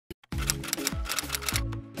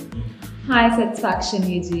Hi, Satisfaction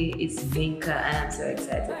UG, it's Vinka and I'm so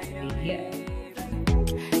excited to be here.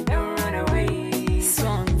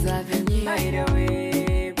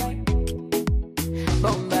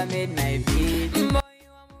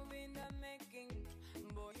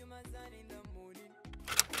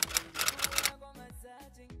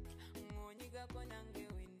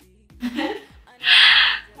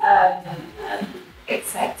 I'm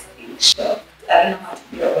excited, shocked. I don't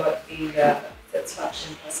know how to feel about the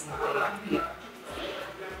satisfaction person of the year.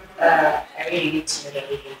 I really need to know the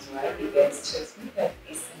reasons why, because trust me, that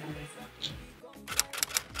is an amazing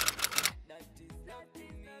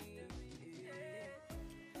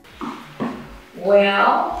thing.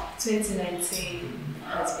 Well, 2019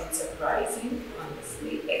 has been surprising,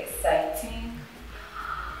 honestly, exciting,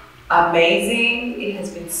 amazing. It has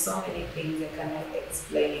been so many things I cannot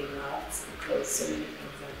explain in words because so many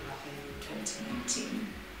things have happened in 2019.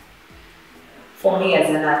 For me as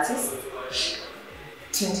an artist,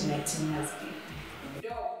 2019 has been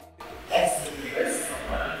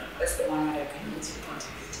that's the one that I can use to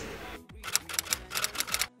contribute to.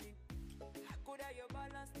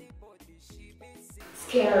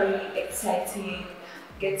 Scary, exciting.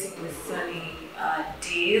 Getting the Sony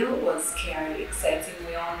deal was scary, exciting.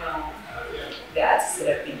 We all know the artists that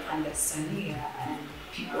have been under Sony and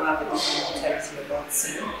people have a different mentality about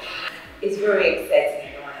Sony. It's very exciting,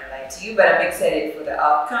 I don't want to lie to you, but I'm excited for the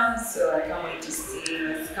outcome, so I can't wait to see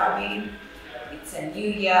what's coming. It's a new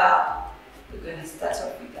year. We're going to start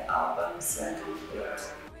off with the album, so I can't wait.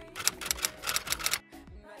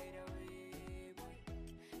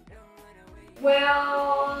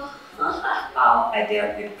 Well, how I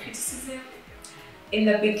dealt with criticism. In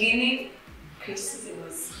the beginning, criticism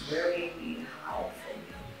was very hard for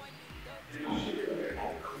me.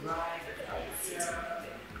 I cried, I would sit in bed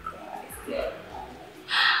and cry. Yeah.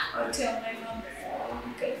 I would tell my mom, oh,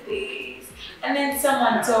 look at this. And then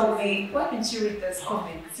someone told me, why didn't you read those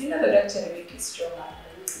comments? You know that actually make you stronger.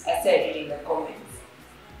 I started reading the comments.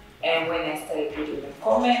 And when I started reading the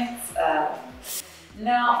comments,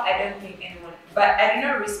 now I don't think anyone, but I do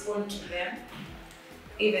not respond to them,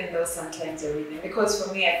 even though sometimes I read them. Because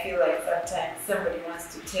for me, I feel like sometimes somebody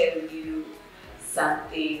wants to tell you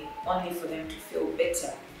something only for them to feel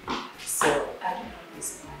better. So I do not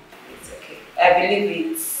respond. It's okay. I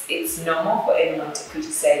believe it's normal for anyone to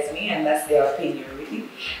criticize me, and that's their opinion, really.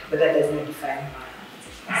 But that does not define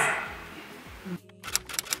mine.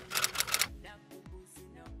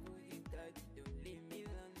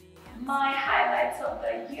 My highlights of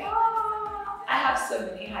the year. I have so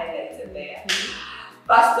many highlights in there.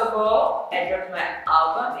 First of all, I dropped my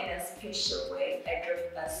album in a special way. I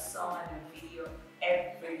dropped a song and a video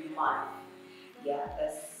every month. Yeah,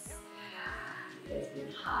 that's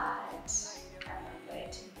been hard. I'm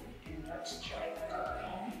inviting you to not try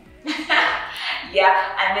that. Yeah,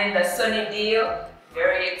 and then the Sony deal,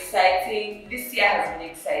 very exciting. This year has been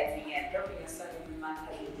exciting, and dropping a song every month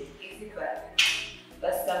hasn't been easy, but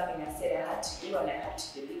that's something I said I had to do and I had to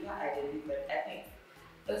deliver. I delivered. I think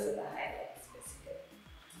those are the highlights.